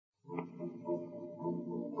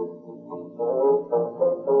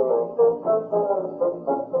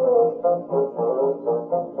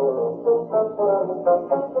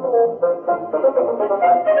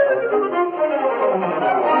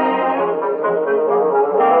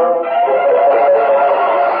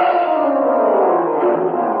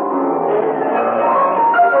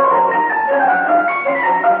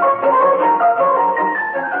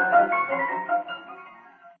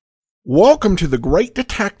Welcome to the Great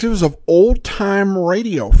Detectives of Old Time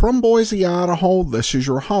Radio. From Boise, Idaho, this is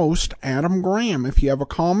your host, Adam Graham. If you have a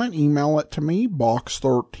comment, email it to me,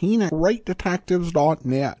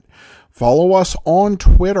 box13@greatdetectives.net. Follow us on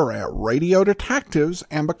Twitter at Radio Detectives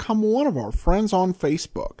and become one of our friends on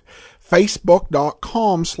Facebook,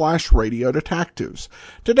 facebook.com/Radio Detectives.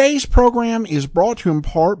 Today's program is brought to you in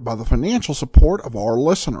part by the financial support of our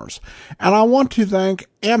listeners. And I want to thank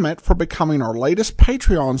Emmett for becoming our latest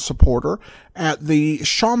Patreon supporter at the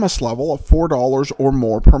Shamus level of $4 or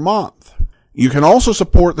more per month. You can also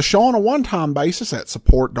support the show on a one-time basis at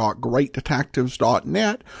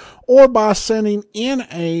support.greatdetectives.net or by sending in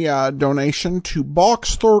a donation to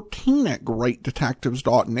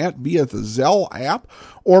box13@greatdetectives.net via the Zelle app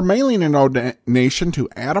or mailing a donation to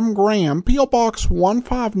Adam Graham, P.O. Box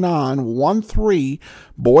 15913,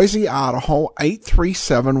 Boise, Idaho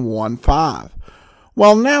 83715.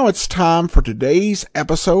 Well, now it's time for today's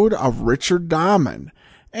episode of Richard Diamond.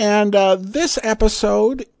 And this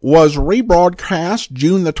episode was rebroadcast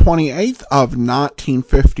June the 28th of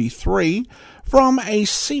 1953 from a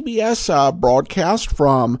CBS broadcast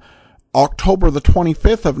from October the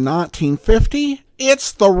 25th of 1950.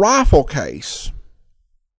 It's The Rifle Case.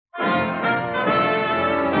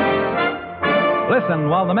 Listen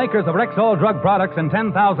while the makers of Rexall drug products and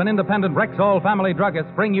 10,000 independent Rexall family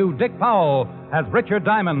druggists bring you Dick Powell as Richard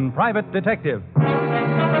Diamond, private detective.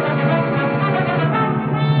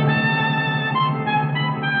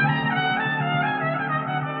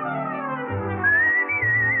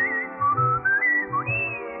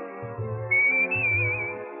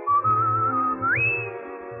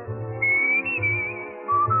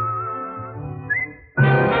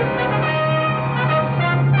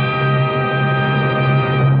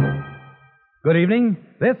 Good evening.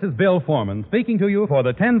 This is Bill Foreman speaking to you for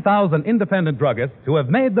the 10,000 independent druggists who have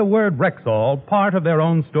made the word Rexall part of their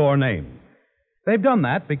own store name. They've done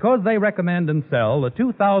that because they recommend and sell the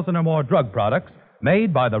 2,000 or more drug products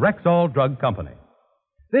made by the Rexall Drug Company.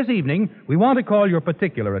 This evening, we want to call your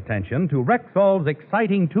particular attention to Rexall's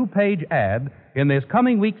exciting two-page ad in this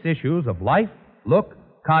coming week's issues of Life, Look,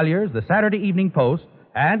 Collier's, the Saturday Evening Post,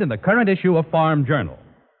 and in the current issue of Farm Journal.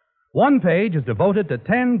 One page is devoted to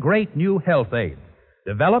 10 great new health aids,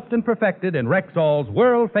 developed and perfected in Rexall's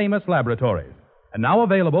world-famous laboratories, and now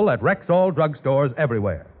available at Rexall drugstores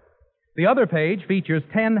everywhere. The other page features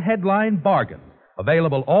 10 headline bargains,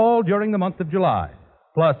 available all during the month of July,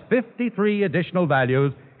 plus 53 additional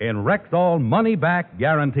values in Rexall money-back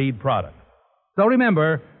guaranteed products. So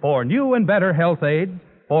remember, for new and better health aids,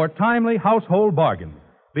 for timely household bargains,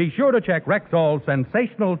 be sure to check Rexall's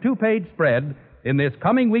sensational two-page spread in this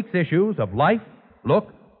coming week's issues of Life,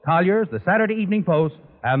 Look, Collier's, the Saturday Evening Post,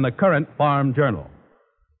 and the current Farm Journal.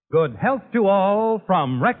 Good health to all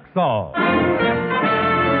from Rexall.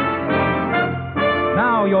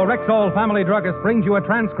 Now, your Rexall family druggist brings you a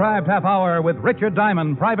transcribed half hour with Richard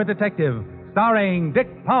Diamond, private detective, starring Dick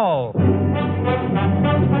Powell.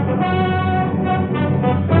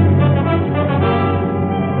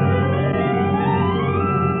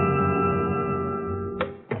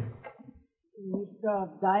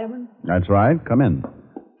 Diamond? That's right. Come in.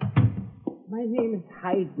 My name is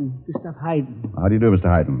Hayden, Gustav Hayden. How do you do, Mr.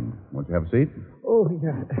 Hyden? Won't you have a seat? Oh,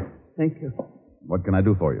 yeah. Thank you. What can I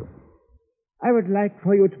do for you? I would like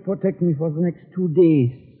for you to protect me for the next 2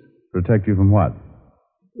 days. Protect you from what?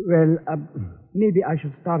 Well, maybe I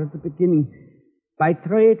should start at the beginning. By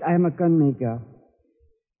trade, I am a gun maker.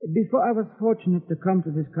 Before I was fortunate to come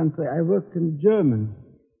to this country, I worked in German.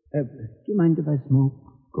 Do you mind if I smoke?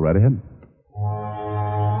 Go right ahead.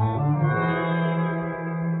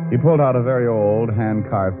 He pulled out a very old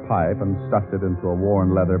hand-carved pipe and stuffed it into a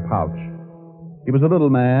worn leather pouch. He was a little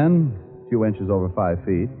man, a few inches over 5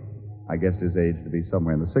 feet. I guessed his age to be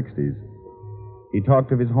somewhere in the 60s. He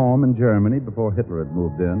talked of his home in Germany before Hitler had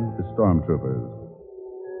moved in with the stormtroopers.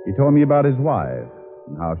 He told me about his wife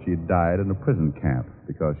and how she had died in a prison camp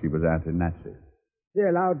because she was anti-Nazi. They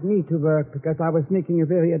allowed me to work because I was making a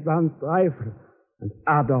very advanced rifle, and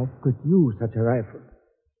Adolf could use such a rifle.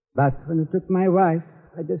 But when they took my wife,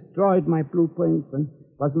 I destroyed my blueprints and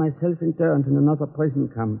was myself interned in another prison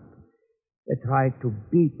camp. They tried to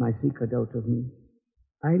beat my secret out of me.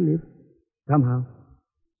 I lived, somehow.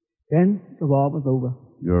 Then the war was over.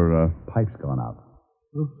 Your pipe's gone out.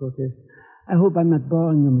 Oh, so it is. I hope I'm not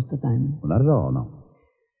boring you, Mr. Diamond. Well, not at all, no.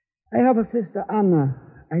 I have a sister, Anna.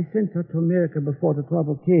 I sent her to America before the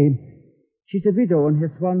trouble came. She's a widow and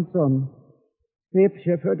has one son. Perhaps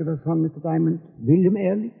you have heard of her son, Mr. Diamond, William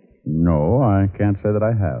Ehrlich? No, I can't say that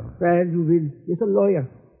I have. Well, you will. He's a lawyer.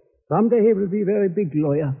 Someday he will be a very big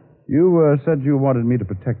lawyer. You said you wanted me to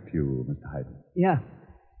protect you, Mr. Hayden. Yeah.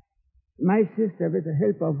 My sister, with the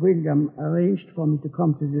help of William, arranged for me to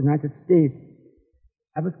come to the United States.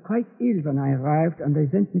 I was quite ill when I arrived, and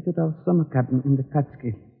they sent me to their summer cabin in the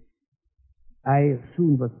Catskills. I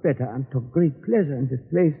soon was better and took great pleasure in this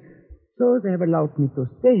place, so they have allowed me to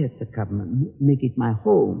stay at the cabin and make it my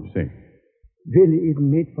home. See. Willie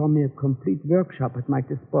even made for me a complete workshop at my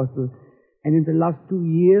disposal, and in the last 2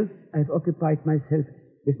 years, I've occupied myself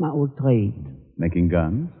with my old trade. Making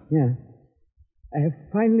guns? Yes. I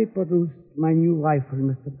have finally produced my new rifle,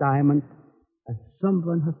 Mr. Diamond, and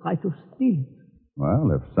someone has tried to steal it.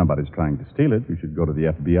 Well, if somebody's trying to steal it, you should go to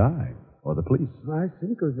the FBI or the police. I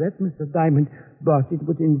think of that, Mr. Diamond, but it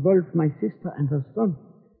would involve my sister and her son.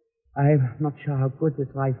 I'm not sure how good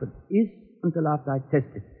this rifle is until after I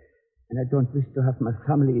test it. And I don't wish to have my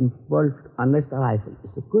family involved unless the rifle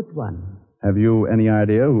is a good one. Have you any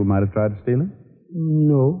idea who might have tried to steal it?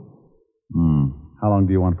 No. How long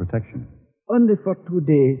do you want protection? Only for 2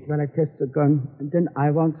 days while I test the gun, and then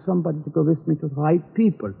I want somebody to go with me to the right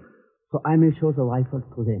people, so I may show the rifle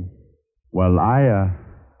to them. Well, I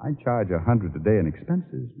charge $100 a day in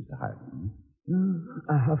expenses, Mr. Hyden.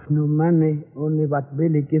 I have no money, only what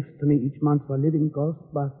Billy gives to me each month for living costs,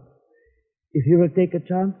 but if you will take a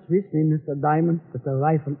chance with me, Mr. Diamond, that the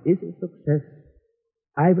rifle is a success,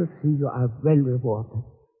 I will see you are well rewarded.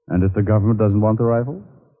 And if the government doesn't want the rifle?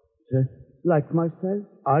 Just like myself,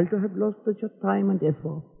 I also have lost such a time and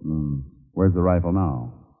effort. Where's the rifle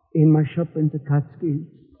now? In my shop in the Catskills.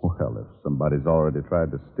 Well, if somebody's already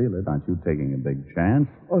tried to steal it, aren't you taking a big chance?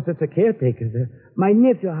 Oh, that's a caretaker there. My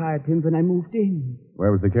nephew hired him when I moved in.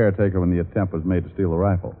 Where was the caretaker when the attempt was made to steal the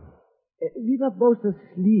rifle? We were both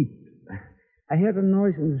asleep. I heard a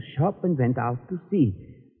noise in the shop and went out to see.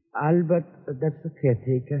 Albert, that's the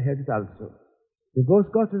caretaker, heard it also. We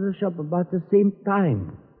both got to the shop about the same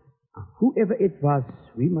time. Whoever it was,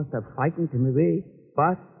 we must have frightened him away,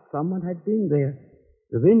 but someone had been there.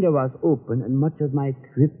 The window was open, and much of my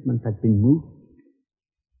equipment had been moved.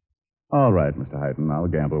 All right, Mr. Hyden, I'll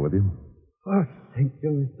gamble with you. Oh, thank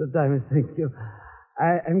you, Mr. Diamond, thank you.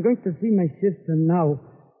 I'm going to see my sister now,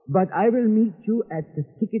 but I will meet you at the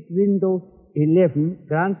ticket window 11,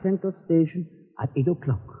 Grand Central Station, at 8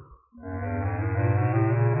 o'clock.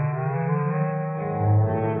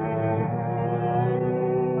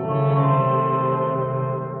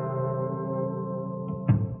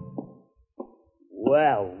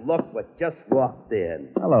 Well, look what just walked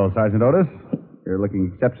in. Hello, Sergeant Otis. You're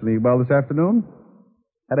looking exceptionally well this afternoon.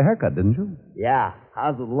 Had a haircut, didn't you? Yeah,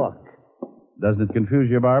 how's it look? Doesn't it confuse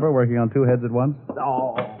your barber working on two heads at once?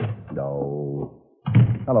 Oh. No.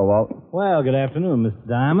 Hello, Walt. Well, good afternoon, Mr.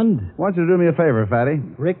 Diamond. Why don't you do me a favor, Fatty?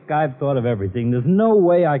 Rick, I've thought of everything. There's no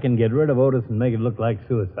way I can get rid of Otis and make it look like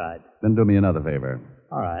suicide. Then do me another favor.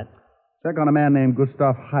 All right. Check on a man named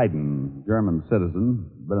Gustav Hayden, German citizen.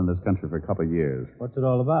 Been in this country for a couple of years. What's it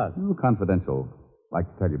all about? Oh, confidential. Like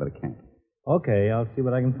to tell you, but I can't. Okay, I'll see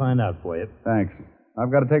what I can find out for you. Thanks.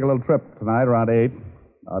 I've got to take a little trip tonight around 8.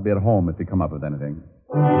 I'll be at home if you come up with anything.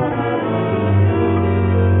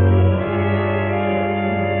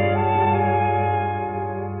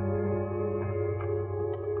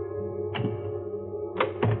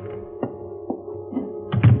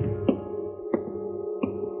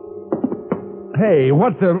 Hey,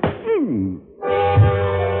 what the...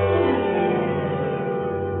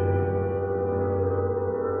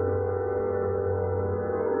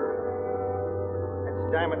 That's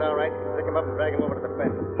Diamond, all right. Pick him up and drag him over to the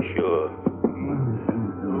fence. Sure.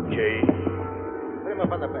 Okay. Put him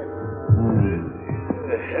up on the fence.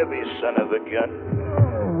 A heavy son of a gun.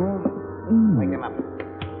 Wake him up.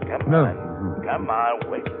 Come on. Come on,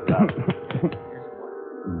 wake up.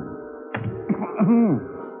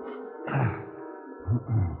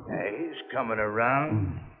 He's coming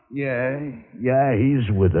around. Yeah, he's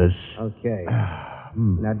with us. Okay.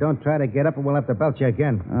 Now, don't try to get up or we'll have to belt you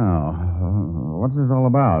again. Oh, what's this all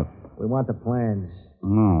about? We want the plans.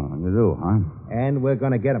 Oh, you do, huh? And we're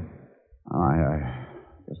going to get them. I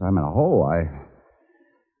guess I'm in a hole.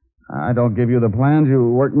 I don't give you the plans. You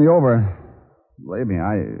work me over. Believe me,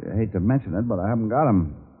 I hate to mention it, but I haven't got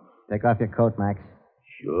them. Take off your coat, Max.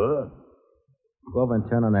 Sure. Go over and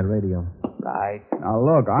turn on that radio. Right. Now,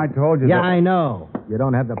 look, I told you Yeah, that... I know. You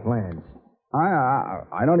don't have the plans.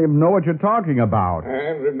 I don't even know what you're talking about.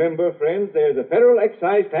 And remember, friends, there's a federal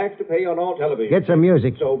excise tax to pay on all television. Get some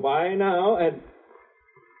music. So buy now and...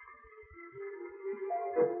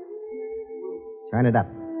 Turn it up.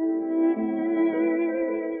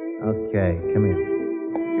 Okay, come here.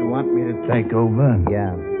 You want me to take over?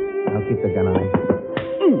 Yeah. I'll keep the gun on you.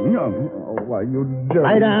 No, why, you dirty...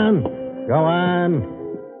 Lie down. Go on.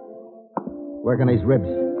 Work on these ribs.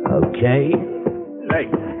 Okay.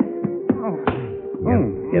 Right.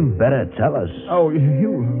 You better tell us. Oh,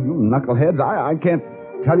 you knuckleheads. I can't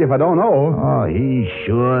tell you if I don't know. Oh, he's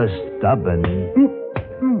sure stubborn.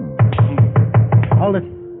 Hold it.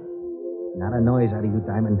 Not a noise out of you,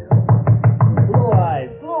 Diamond.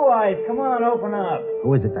 Blue Eyes, come on, open up.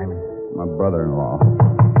 Who is it, Diamond? My brother-in-law.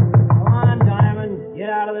 Come on, Diamond. Get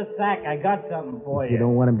out of the sack. I got something for If you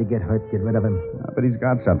don't want him to get hurt, get rid of him. But he's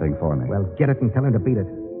got something for me. Well, get it and tell him to beat it.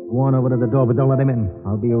 Go on over to the door, but don't let him in.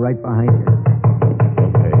 I'll be right behind you.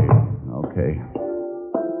 Okay.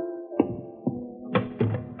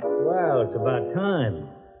 Well, it's about time.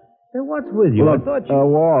 Hey, what's with you? Look, I thought you...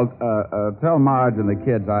 Walt, tell Marge and the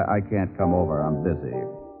kids I can't come over. I'm busy.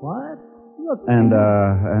 What? Look... And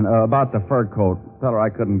about the fur coat, tell her I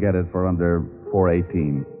couldn't get it for under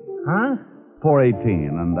 $4.18. Huh? $4.18,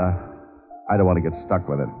 and I don't want to get stuck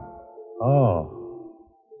with it. Oh.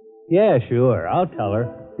 Yeah, sure. I'll tell her.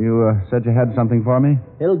 You said you had something for me?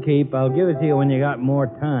 It'll keep. I'll give it to you when you got more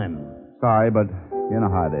time. Sorry, but you know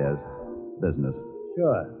how it is. Business.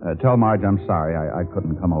 Sure. Tell Marge I'm sorry I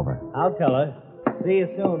couldn't come over. I'll tell her. See you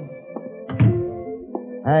soon.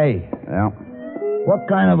 Hey, Yeah. what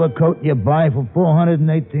kind of a coat you buy for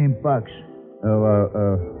 $418?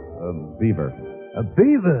 Beaver. A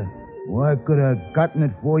beaver? Well, I could have gotten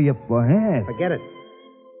it for you for half. Forget it.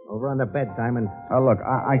 Over on the bed, Diamond. Look,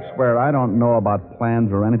 I swear I don't know about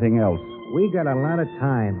plans or anything else. We got a lot of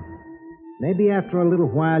time. Maybe after a little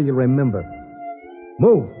while you'll remember.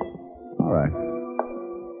 Move. All right.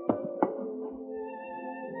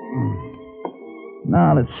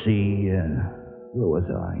 Now, let's see. Where was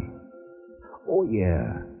I? Oh,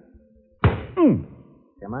 yeah.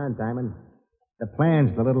 Come on, Diamond. The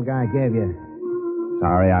plans the little guy gave you.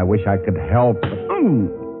 Sorry, I wish I could help.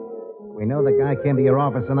 We know the guy came to your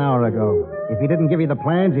office an hour ago. If he didn't give you the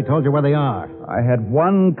plans, he told you where they are. I had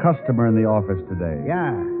one customer in the office today.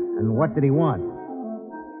 Yeah, and what did he want?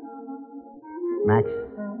 Max,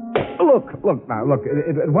 Look now, look.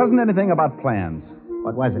 It wasn't anything about plans.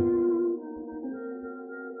 what was it?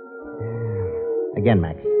 Again,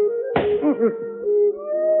 Max.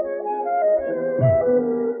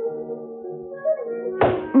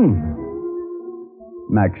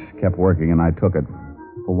 Max kept working, and I took it.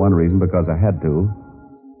 For one reason, because I had to.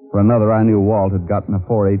 For another, I knew Walt had gotten a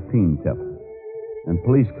 418 tip. In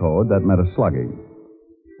police code, that meant a slugging.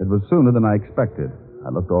 It was sooner than I expected. I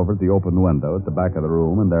looked over at the open window at the back of the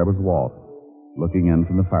room, and there was Walt, looking in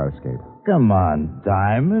from the fire escape. Come on,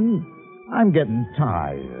 Diamond. I'm getting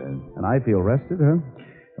tired. And I feel rested, huh?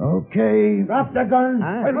 Okay. Drop the gun.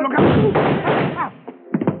 Hey, look out.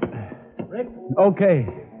 Rick? Okay.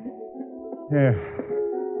 Here.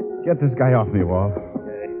 Get this guy off me, Walt.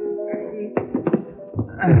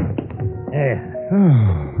 Yeah.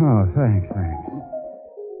 Oh, thanks.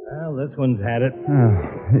 Well, this one's had it.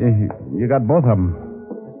 You got both of them.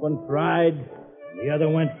 This one tried, the other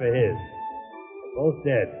went for his. Both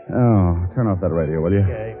dead. Oh, turn off that radio, will you?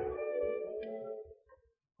 Okay.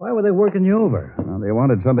 Why were they working you over? Well, they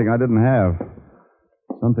wanted something I didn't have.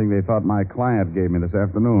 Something they thought my client gave me this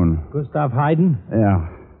afternoon. Gustav Hayden? Yeah.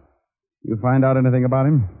 You find out anything about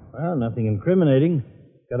him? Well, nothing incriminating.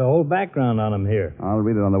 Got a whole background on him here. I'll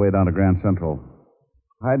read it on the way down to Grand Central.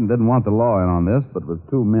 Hayden didn't want the law in on this, but with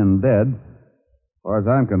 2 men dead, as far as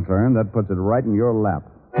I'm concerned, that puts it right in your lap.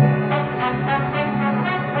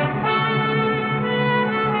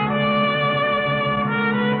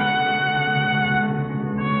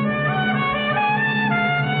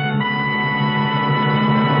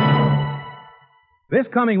 This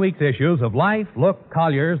coming week's issues of Life, Look,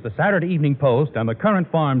 Collier's, the Saturday Evening Post, and the Current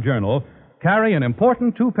Farm Journal carry an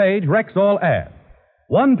important 2-page Rexall ad.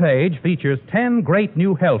 One page features 10 great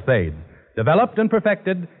new health aids, developed and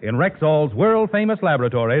perfected in Rexall's world-famous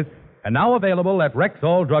laboratories, and now available at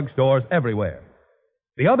Rexall drugstores everywhere.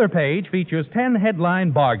 The other page features 10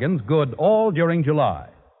 headline bargains good all during July.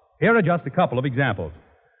 Here are just a couple of examples.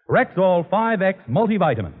 Rexall 5X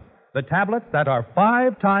multivitamins, the tablets that are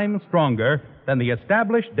 5 times stronger than the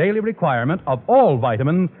established daily requirement of all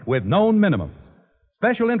vitamins with known minimums.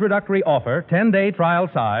 Special introductory offer, 10-day trial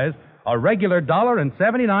size, a regular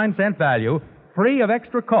 $1.79 value, free of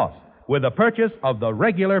extra cost, with the purchase of the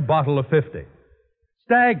regular bottle of 50.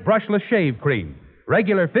 Stag Brushless Shave Cream,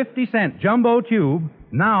 regular 50-cent jumbo tube,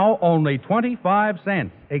 now only 25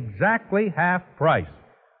 cents, exactly half price.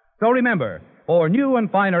 So remember, for new and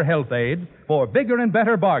finer health aids, for bigger and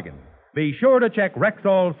better bargains, be sure to check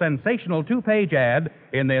Rexall's sensational 2-page ad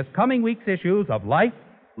in this coming week's issues of Life,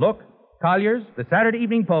 Look, Collier's, the Saturday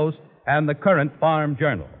Evening Post, and the Current Farm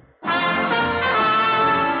Journal.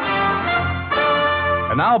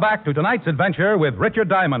 And now back to tonight's adventure with Richard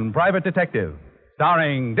Diamond, Private Detective,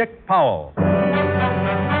 starring Dick Powell.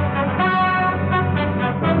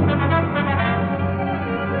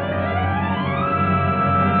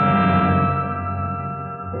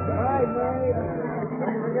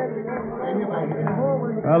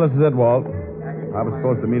 Well, this is it, Walt. I was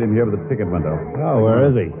supposed to meet him here at the ticket window. Oh, where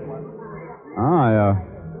is he?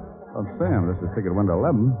 Don't see him. This is ticket window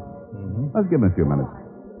 11. Let's give him a few minutes.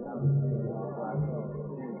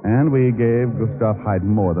 And we gave Gustav Haydn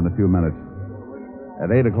more than a few minutes. At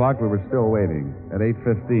 8 o'clock, we were still waiting. At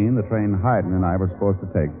 8:15, the train Haydn and I were supposed to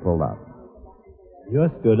take pulled out. You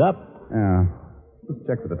stood up. Yeah. Let's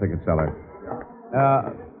check with the ticket seller.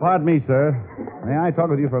 Pardon me, sir. May I talk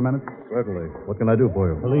with you for a minute? Certainly. What can I do for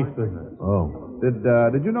you? Police business. Oh.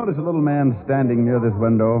 Did you notice a little man standing near this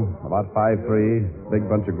window? About 5'3", big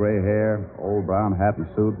bunch of gray hair, old brown hat and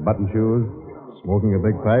suit, button shoes. Smoking a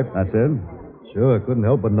big pipe? That's it? Sure, couldn't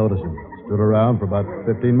help but notice him. Stood around for about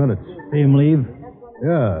 15 minutes. See him leave?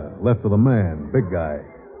 Yeah, left with a man, big guy.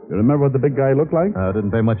 You remember what the big guy looked like? I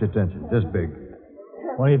didn't pay much attention, just big.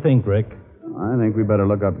 What do you think, Rick? I think we better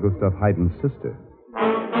look up Gustav Haydn's sister.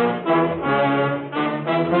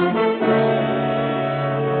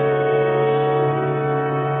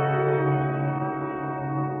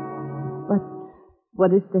 But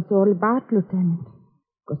what is this all about, Lieutenant?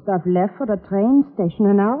 Gustav left for the train station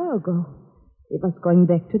an hour ago. He was going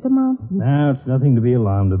back to the mountains. Now, it's nothing to be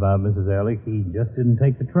alarmed about, Mrs. Ehrlich. He just didn't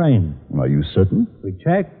take the train. Are you certain? We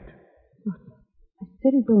checked. But I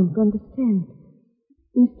still don't understand.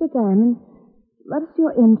 Mr. Diamond, what is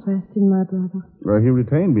your interest in my brother? Well, he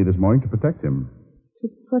retained me this morning to protect him. To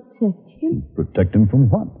protect him? Protect him from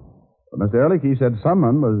what? Well, Mr. Ehrlich, he said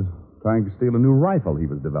someone was trying to steal a new rifle he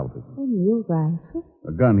was developing. A new rifle?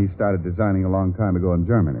 A gun he started designing a long time ago in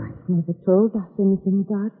Germany. Never told us anything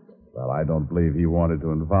about it. Well, I don't believe he wanted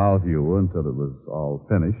to involve you until it was all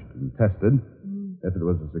finished and tested. If it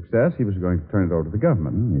was a success, he was going to turn it over to the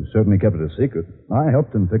government. He certainly kept it a secret. I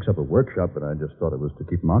helped him fix up a workshop, but I just thought it was to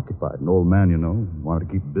keep him occupied. An old man, you know, wanted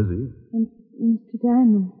to keep busy. And Mr.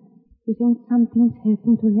 Diamond, you think something's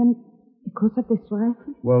happened to him because of this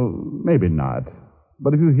rifle? Well, maybe not.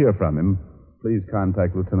 But if you hear from him, please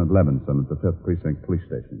contact Lieutenant Levinson at the 5th Precinct Police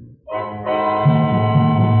Station.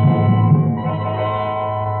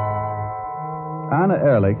 Anna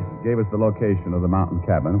Ehrlich gave us the location of the mountain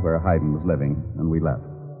cabin where Haydn was living, and we left.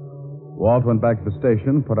 Walt went back to the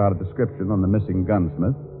station, put out a description on the missing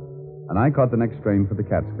gunsmith, and I caught the next train for the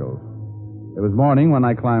Catskills. It was morning when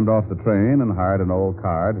I climbed off the train and hired an old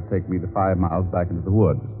car to take me the 5 miles back into the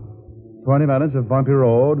woods. 20 minutes of bumpy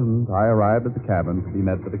road, and I arrived at the cabin to be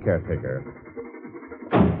met by the caretaker.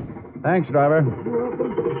 Thanks, driver.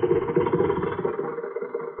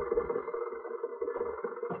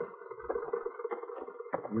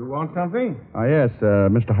 You want something? Oh, yes,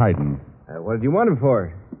 Mr. Haydn. What did you want him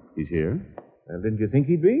for? He's here. Didn't you think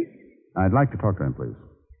he'd be? I'd like to talk to him, please.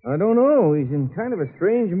 I don't know. He's in kind of a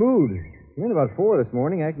strange mood. He came in about 4 this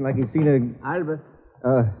morning, acting like he'd seen a... Albert,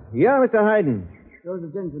 Yeah, Mr. Haydn. show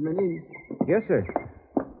the gentleman in. Yes, sir.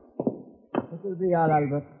 That will be all,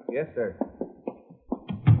 Albert. Yes, sir.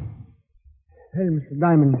 Well, Mr.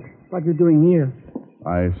 Diamond, what are you doing here?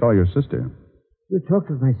 I saw your sister. You talked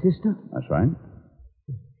with my sister? That's right.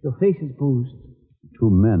 Your face is bruised. 2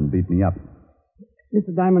 men beat me up.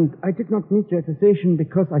 Mr. Diamond, I did not meet you at the station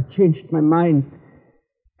because I changed my mind.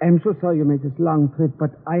 I'm so sorry you made this long trip, but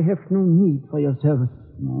I have no need for your service.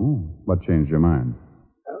 Oh, what changed your mind?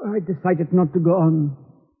 I decided not to go on.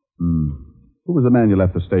 Who was the man you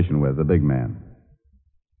left the station with, the big man?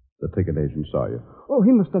 The ticket agent saw you. Oh,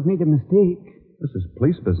 he must have made a mistake. This is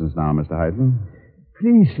police business now, Mr. Haydn.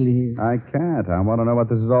 Please leave. I can't. I want to know what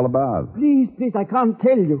this is all about. Please, I can't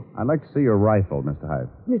tell you. I'd like to see your rifle, Mr. Haydn.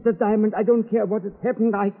 Mr. Diamond, I don't care what has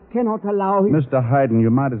happened. I cannot allow him. Mr. Haydn, you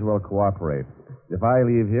might as well cooperate. If I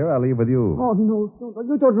leave here, I'll leave with you. Oh, no.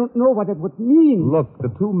 You don't know what it would mean. Look, the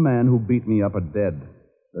 2 men who beat me up are dead.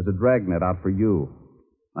 There's a dragnet out for you.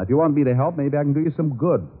 Now, if you want me to help, maybe I can do you some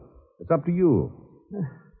good. It's up to you.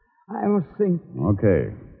 I must think.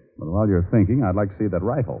 Okay. But while you're thinking, I'd like to see that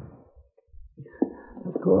rifle.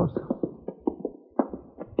 Of course.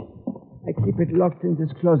 I keep it locked in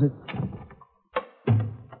this closet.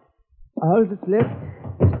 All that's left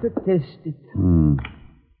is to test it.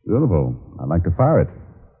 Beautiful. I'd like to fire it.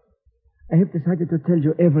 I have decided to tell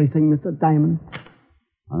you everything, Mr. Diamond.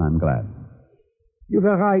 And I'm glad. You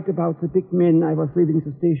were right about the big men I was leaving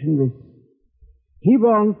the station with. He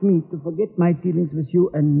warned me to forget my dealings with you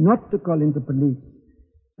and not to call in the police.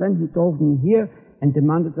 Then he drove me here and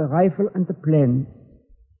demanded the rifle and the plan.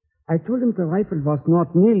 I told him the rifle was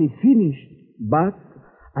not nearly finished, but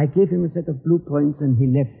I gave him a set of blueprints and he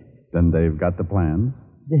left. Then they've got the plans?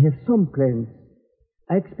 They have some plans.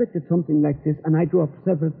 I expected something like this, and I drew up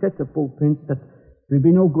several sets of blueprints that will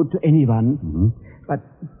be no good to anyone. But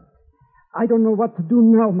I don't know what to do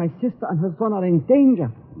now. My sister and her son are in danger.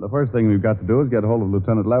 The first thing we've got to do is get hold of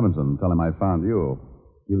Lieutenant Levinson and tell him I found you.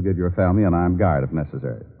 He'll get your family an armed guard if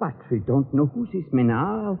necessary. But we don't know who these men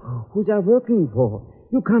are, who they're working for.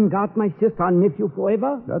 You can't guard my sister and nephew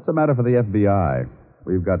forever. That's a matter for the FBI.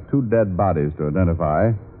 We've got 2 dead bodies to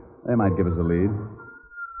identify. They might give us a lead.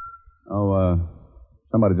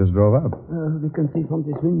 Somebody just drove up. We can see from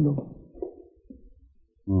this window.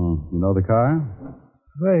 You know the car?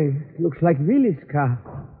 Well, it looks like Willie's car.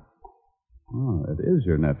 Oh, it is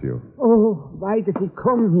your nephew. Oh, why did he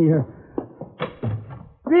come here?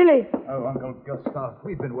 Willie! Oh, Uncle Gustav,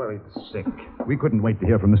 we've been worried sick. We couldn't wait to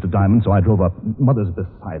hear from Mr. Diamond, so I drove up. Mother's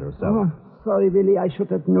beside herself. Oh, sorry, Willie. I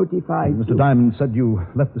should have notified Mr. you. Diamond said you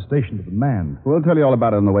left the station with a man. We'll tell you all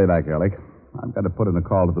about it on the way back, Alec. I've got to put in a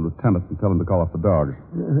call to the lieutenant and tell him to call off the dogs.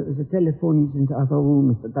 The telephone is in the other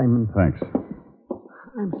room, Mr. Diamond. Thanks.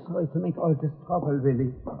 I'm sorry to make all this trouble,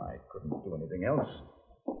 Willie. I couldn't do anything else.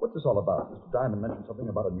 What's this all about? Mr. Diamond mentioned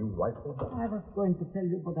something about a new rifle. I was going to tell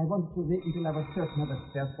you, but I wanted to wait until I was certain of its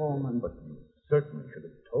performance. But you certainly should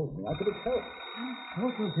have told me. I could have helped.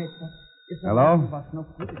 Hello?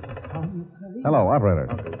 Hello, operator.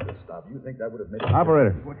 Uncle Gustav, you think that would have made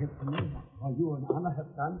Operator. What have you and Anna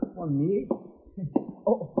have done for me?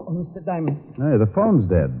 Oh, Mr. Diamond. Hey, the phone's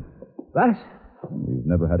dead. What? We've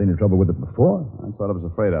never had any trouble with it before. That's what I was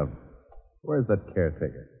afraid of. Where's that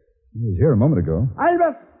caretaker? He was here a moment ago.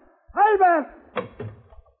 Albert! Albert!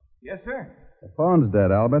 Yes, sir. The phone's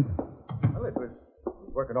dead, Albert. Well, it was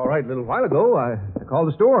working all right a little while ago. I called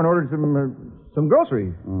the store and ordered some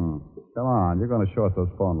groceries. Come on, you're going to show us those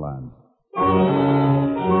phone lines.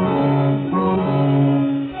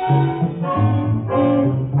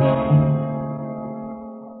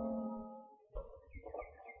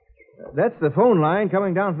 That's the phone line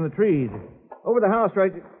coming down from the trees. Over the house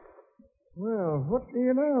right... Well, what do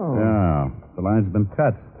you know? Yeah, the line's been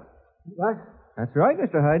cut. What? That's right,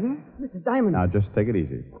 Mr. Hayden. Mr. Diamond. Now, just take it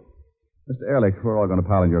easy. Mr. Ehrlich, we're all going to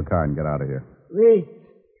pile in your car and get out of here. Wait.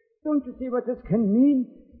 Don't you see what this can mean?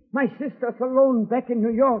 My sister's alone back in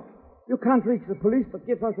New York. You can't reach the police to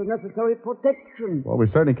give us the necessary protection. Well, we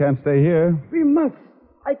certainly can't stay here. We must.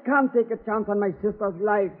 I can't take a chance on my sister's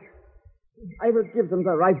life. I will give them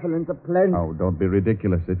the rifle and the plan. Oh, don't be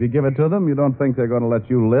ridiculous. If you give it to them, you don't think they're going to let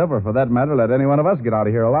you live, or for that matter, let any one of us get out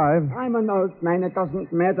of here alive. I'm an old man. It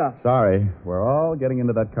doesn't matter. Sorry. We're all getting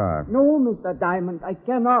into that car. No, Mr. Diamond, I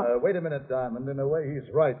cannot. Wait a minute, Diamond. In a way, he's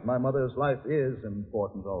right. My mother's life is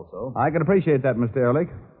important also. I can appreciate that, Mr. Ehrlich,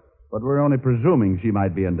 but we're only presuming she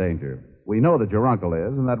might be in danger. We know that your uncle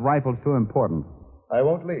is, and that rifle's too important. I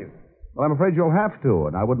won't leave. Well, I'm afraid you'll have to,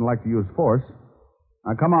 and I wouldn't like to use force.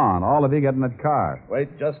 Now, come on. All of you get in that car.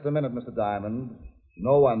 Wait just a minute, Mr. Diamond.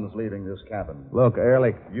 No one's leaving this cabin. Look,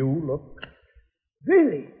 Ehrlich. You look.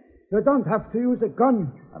 Really? You don't have to use a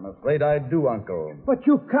gun. I'm afraid I do, Uncle. But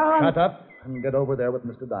you can't. Shut up and get over there with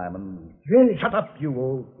Mr. Diamond. Really? Shut up, you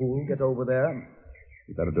old fool. Get over there.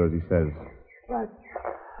 You better do as he says. But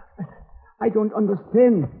I don't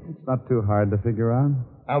understand. It's not too hard to figure out.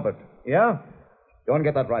 Albert. Yeah? Go and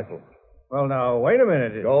get that rifle. Well, now, wait a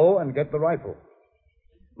minute. Go and get the rifle.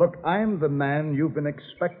 Look, I'm the man you've been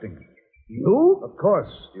expecting. You? Of course.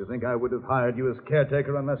 Do you think I would have hired you as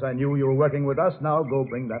caretaker unless I knew you were working with us? Now go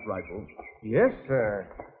bring that rifle. Yes, sir.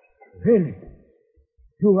 Really?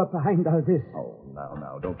 You are behind all this? Oh,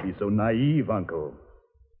 now, don't be so naive, Uncle.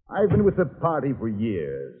 I've been with the party for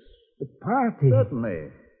years. The party?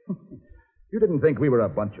 Certainly. You didn't think we were a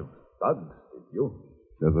bunch of thugs, did you?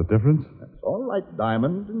 There's a difference? That's all right,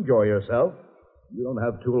 Diamond. Enjoy yourself. You don't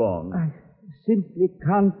have too long. I simply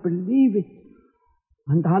can't believe it.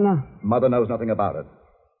 And Anna? Mother knows nothing about it.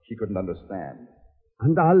 She couldn't understand.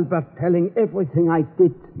 And Albert telling everything I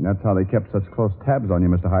did. And that's how they kept such close tabs on you,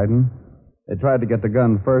 Mr. Hayden. They tried to get the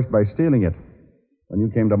gun first by stealing it. When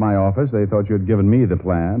you came to my office, they thought you had given me the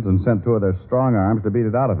plans and sent 2 of their strong arms to beat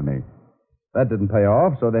it out of me. That didn't pay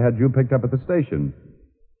off, so they had you picked up at the station.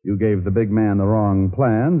 You gave the big man the wrong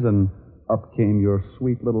plans, and up came your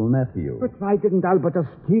sweet little nephew. But why didn't Albert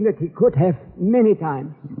steal it? He could have many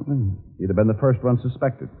times. He'd have been the first one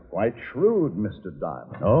suspected. Quite shrewd, Mr.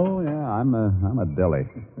 Diamond. Oh, yeah, I'm a dilly.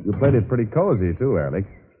 You played it pretty cozy, too, Ehrlich.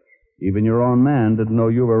 Even your own man didn't know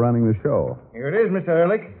you were running the show. Here it is, Mr.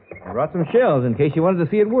 Ehrlich. I brought some shells in case you wanted to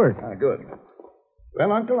see it work. Ah, good.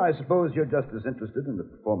 Well, Uncle, I suppose you're just as interested in the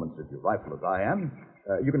performance of your rifle as I am.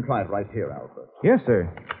 You can try it right here, Albert. Yes, sir.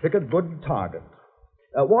 Pick a good target.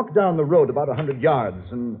 Walk down the road about 100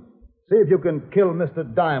 yards and see if you can kill Mr.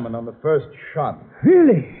 Diamond on the first shot.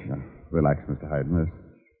 Really? Now, relax, Mr. Hayden. There's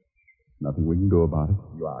nothing we can do about it.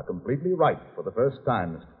 You are completely right for the first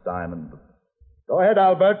time, Mr. Diamond. Go ahead,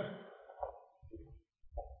 Albert.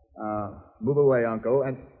 Move away, Uncle.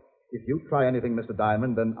 And if you try anything, Mr.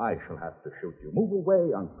 Diamond, then I shall have to shoot you. Move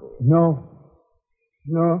away, Uncle.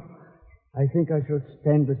 No. I think I should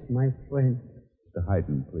stand with my friend. Mr.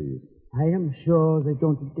 Hayden, please. I am sure they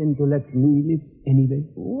don't intend to let me live anyway.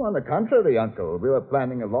 Oh, on the contrary, Uncle. We were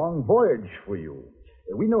planning a long voyage for you.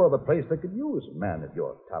 We know of a place that could use a man of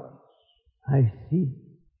your talents. I see.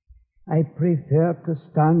 I prefer to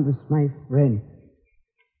stand with my friend.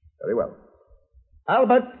 Very well.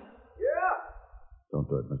 Albert! Don't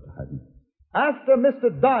do it, Mr. Hayden. After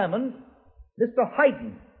Mr. Diamond, Mr.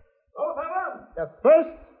 Hayden. Both of them?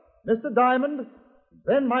 First, Mr. Diamond,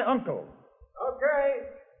 then my uncle. Okay.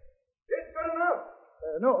 It's good enough.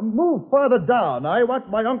 No, move farther down. I want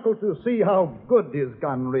my uncle to see how good his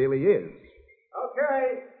gun really is.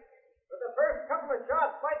 Okay. But the first couple of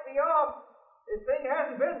shots might be off. This thing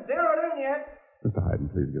hasn't been zeroed in yet. Mr. Hayden,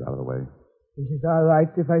 please get out of the way. Is it all right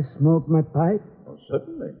if I smoke my pipe? Oh,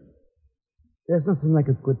 certainly. There's nothing like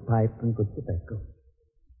a good pipe and good tobacco.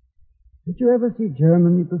 Did you ever see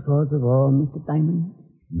Germany before the war, Mr. Diamond?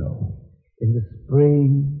 No. In the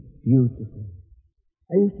spring, beautiful.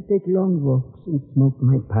 I used to take long walks and smoke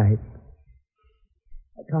my pipe.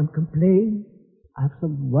 I can't complain. I have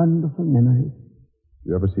some wonderful memories.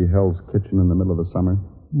 You ever see Hell's Kitchen in the middle of the summer?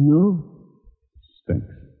 No. Stinks.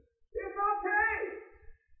 It's okay.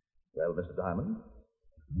 Well, Mr. Diamond?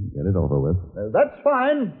 Get it over with. That's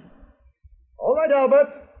fine. All right,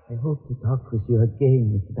 Albert. I hope to talk with you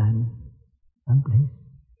again, Mr. Diamond. Someplace.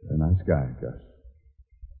 You're a nice guy, Gus.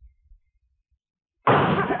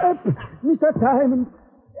 Mr. Diamond.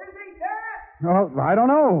 Is he dead? Oh, I don't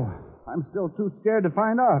know. I'm still too scared to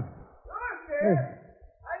find out. You're scared?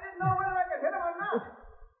 I didn't know whether I could hit him or not.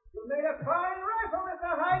 You made a fine rifle, Mr.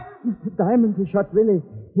 Hayden. Mr. Diamond, he shot Willie.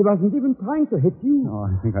 He wasn't even trying to hit you. Oh,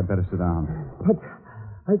 I think I'd better sit down. But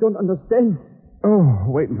I don't understand. Oh,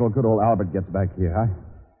 wait until good old Albert gets back here.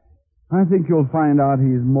 I think you'll find out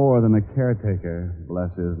he's more than a caretaker, bless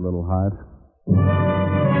his little heart.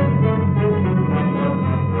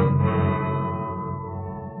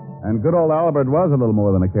 And good old Albert was a little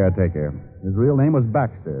more than a caretaker. His real name was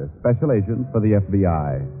Baxter, special agent for the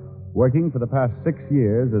FBI, working for the past 6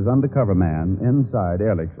 years as undercover man inside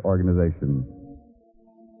Ehrlich's organization.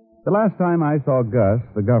 The last time I saw Gus,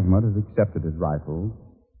 the government has accepted his rifle.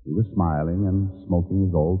 He was smiling and smoking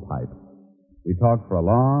his old pipe. We talked for a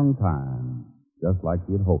long time, just like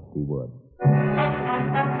he had hoped we would.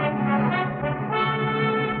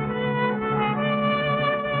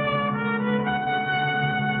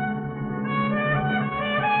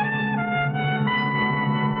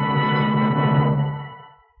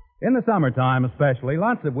 In the summertime especially,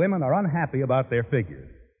 lots of women are unhappy about their figures.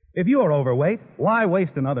 If you are overweight, why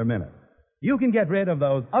waste another minute? You can get rid of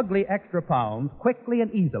those ugly extra pounds quickly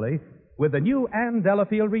and easily with the new Ann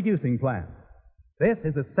Delafield reducing plan. This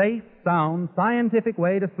is a safe, sound, scientific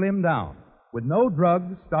way to slim down with no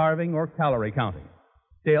drugs, starving, or calorie counting.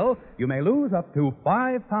 Still, you may lose up to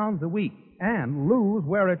 5 pounds a week and lose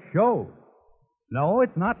where it shows. No,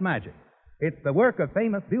 it's not magic. It's the work of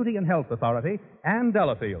famous beauty and health authority, Ann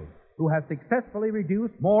Delafield, who has successfully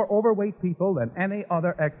reduced more overweight people than any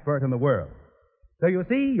other expert in the world. So you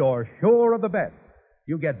see, you're sure of the best.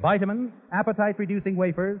 You get vitamins, appetite-reducing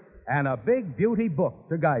wafers, and a big beauty book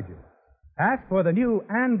to guide you. Ask for the new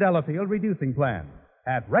Ann Delafield reducing plan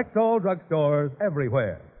at Rexall drugstores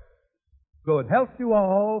everywhere. Good health to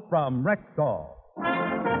all from Rexall.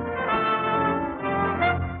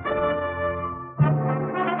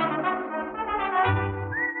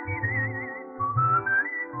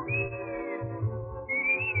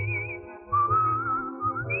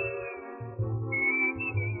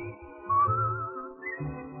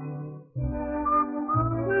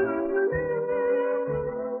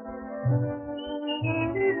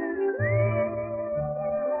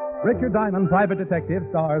 Richard Diamond, Private Detective,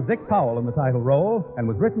 stars Dick Powell in the title role and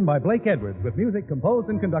was written by Blake Edwards with music composed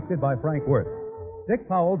and conducted by Frank Worth. Dick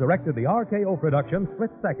Powell directed the RKO production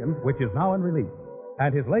Split Second, which is now in release.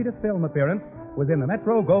 And his latest film appearance was in the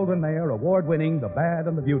Metro Goldwyn Mayer award-winning The Bad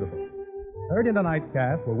and the Beautiful. Heard in tonight's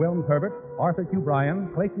cast were Wilms Herbert, Arthur Q. Bryan,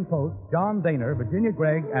 Clayton Post, John Daner, Virginia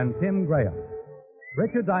Gregg, and Tim Graham.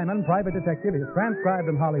 Richard Diamond, Private Detective, is transcribed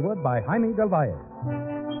in Hollywood by Jaime Del Valle.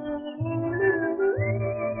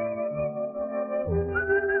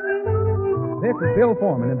 This is Bill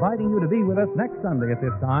Foreman inviting you to be with us next Sunday at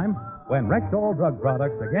this time when Rexall Drug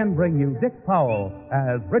Products again bring you Dick Powell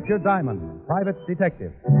as Richard Diamond, Private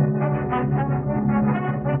Detective.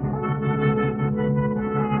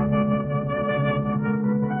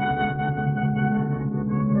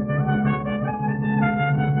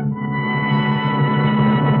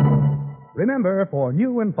 Remember, remember, for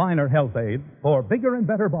new and finer health aids, for bigger and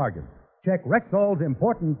better bargains, check Rexall's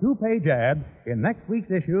important two-page ad in next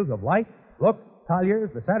week's issues of Life, Look,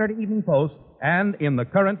 Collier's, the Saturday Evening Post, and in the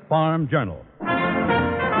Current Farm Journal.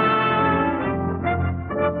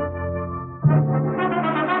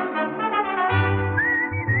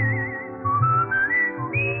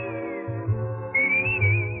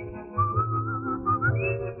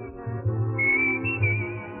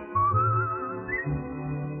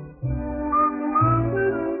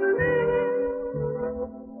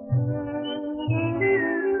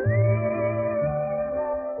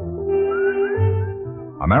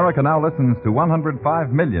 America now listens to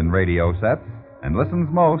 105 million radio sets and listens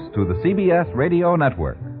most to the CBS Radio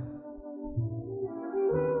Network.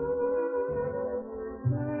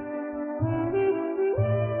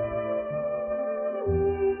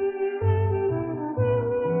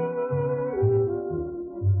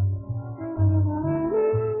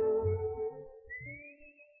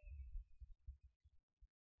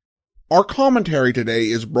 Our commentary today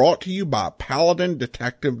is brought to you by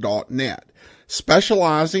PaladinDetective.net,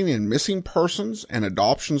 specializing in missing persons and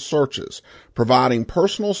adoption searches, providing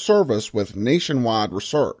personal service with nationwide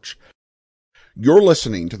research. You're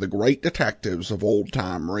listening to the great detectives of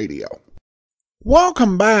old-time radio.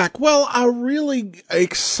 Welcome back. Well, a really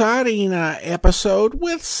exciting episode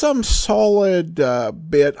with some solid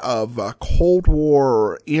bit of Cold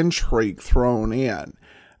War intrigue thrown in.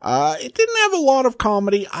 It didn't have a lot of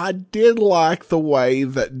comedy. I did like the way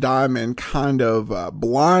that Diamond kind of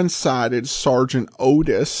blindsided Sergeant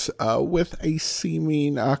Otis with a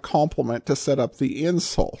seeming compliment to set up the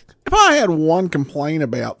insult. If I had one complaint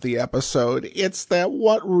about the episode, it's that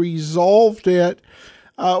what resolved it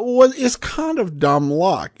is kind of dumb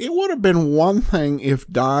luck. It would have been one thing if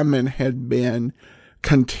Diamond had been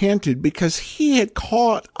contented because he had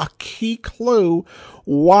caught a key clue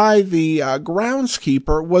why the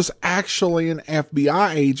groundskeeper was actually an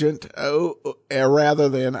FBI agent rather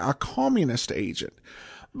than a communist agent.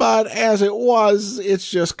 But as it was, it's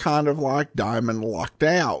just kind of like Diamond lucked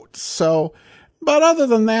out. But other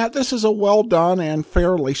than that, this is a well done and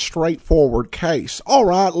fairly straightforward case. All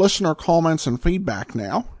right, listener comments and feedback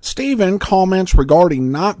now. Stephen comments regarding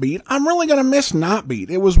Nightbeat. I'm really going to miss Nightbeat.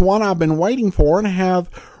 It was one I've been waiting for and have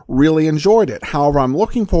really enjoyed it. However, I'm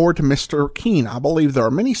looking forward to Mr. Keen. I believe there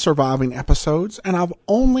are many surviving episodes, and I've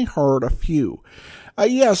only heard a few.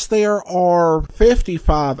 Yes, there are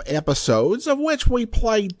 55 episodes, of which we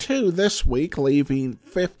played 2 this week, leaving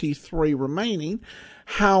 53 remaining.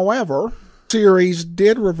 However, series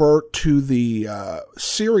did revert to the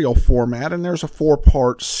serial format, and there's a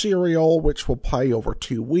 4-part serial which will play over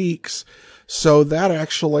 2 weeks. So that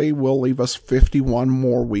actually will leave us 51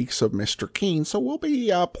 more weeks of Mr. Keen. So we'll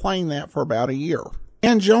be playing that for about a year.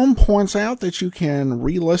 And Joan points out that you can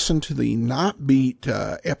re-listen to the Nightbeat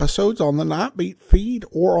episodes on the Nightbeat feed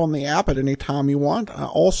or on the app at any time you want.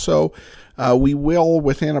 Also, we will,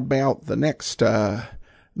 within about the next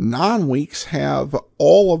 9 weeks, have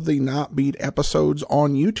all of the Nightbeat episodes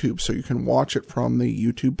on YouTube, so you can watch it from the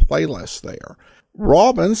YouTube playlist there.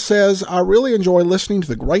 Robin says, I really enjoy listening to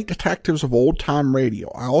the great detectives of old-time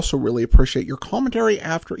radio. I also really appreciate your commentary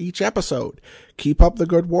after each episode. Keep up the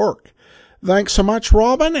good work. Thanks so much,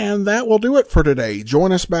 Robin, and that will do it for today.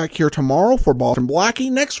 Join us back here tomorrow for Boston Blackie.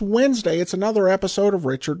 Next Wednesday, it's another episode of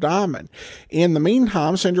Richard Diamond. In the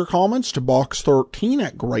meantime, send your comments to box13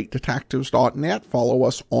 at greatdetectives.net. Follow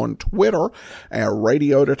us on Twitter at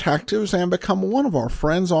Radio Detectives and become one of our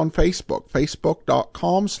friends on Facebook,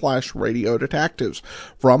 facebook.com/Radio Detectives.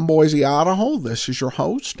 From Boise, Idaho, this is your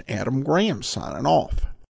host, Adam Graham, signing off.